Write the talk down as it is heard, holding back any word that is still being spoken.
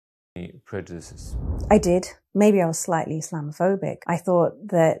any prejudices? I did. Maybe I was slightly Islamophobic. I thought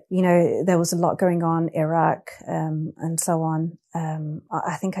that, you know, there was a lot going on, Iraq, and so on.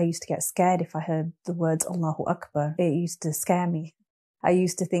 I think I used to get scared if I heard the words Allahu Akbar. It used to scare me. I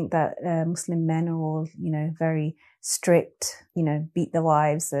used to think that Muslim men are all, you know, very strict, you know, beat their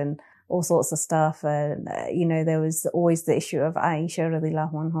wives and all sorts of stuff. And, you know, there was always the issue of Aisha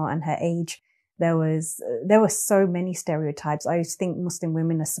radiallahu anha and her age. There were so many stereotypes. I used to think Muslim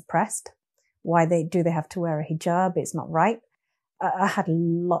women are suppressed. Why do they have to wear a hijab? It's not right. I had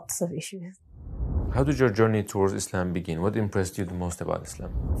lots of issues. How did your journey towards Islam begin? What impressed you the most about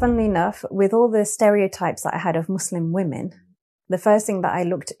Islam? Funnily enough, with all the stereotypes that I had of Muslim women, the first thing that I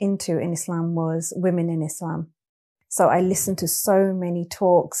looked into in Islam was women in Islam. So I listened to so many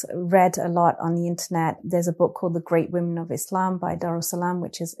talks, read a lot on the internet. There's a book called The Great Women of Islam by Arsalaan,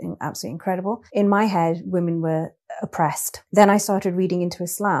 which is absolutely incredible. In my head, women were oppressed. Then I started reading into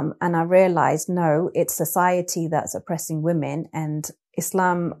Islam and I realized, no, it's society that's oppressing women, and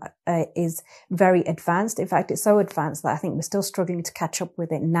Islam is very advanced. In fact, it's so advanced that I think we're still struggling to catch up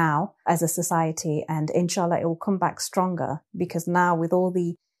with it now as a society. And inshallah, it will come back stronger, because now with all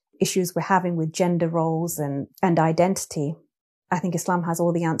the issues we're having with gender roles and identity, I think Islam has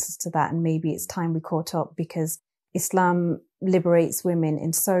all the answers to that. And maybe it's time we caught up, because Islam liberates women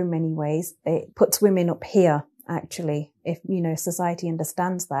in so many ways. It puts women up here, actually. If, you know, society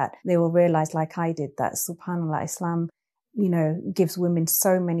understands that, they will realize, like I did, that subhanAllah, Islam, you know, gives women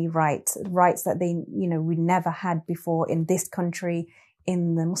so many rights that they, you know, we never had before in this country,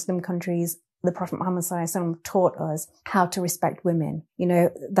 in the Muslim countries. The Prophet Muhammad ﷺ taught us how to respect women. You know,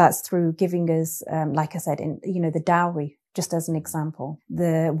 that's through giving us, like I said, you know, the dowry, just as an example.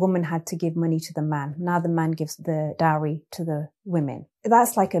 The woman had to give money to the man. Now the man gives the dowry to the women.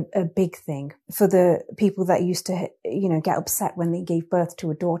 That's like a big thing for the people that used to, you know, get upset when they gave birth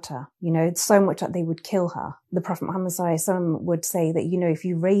to a daughter. You know, so much that they would kill her. The Prophet Muhammad ﷺ would say that, you know, if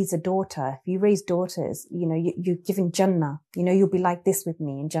you raise a daughter, if you raise daughters, you know, you're given Jannah. You know, you'll be like this with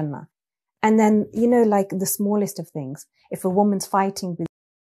me in Jannah. And then, you know, like the smallest of things, if a woman's fighting with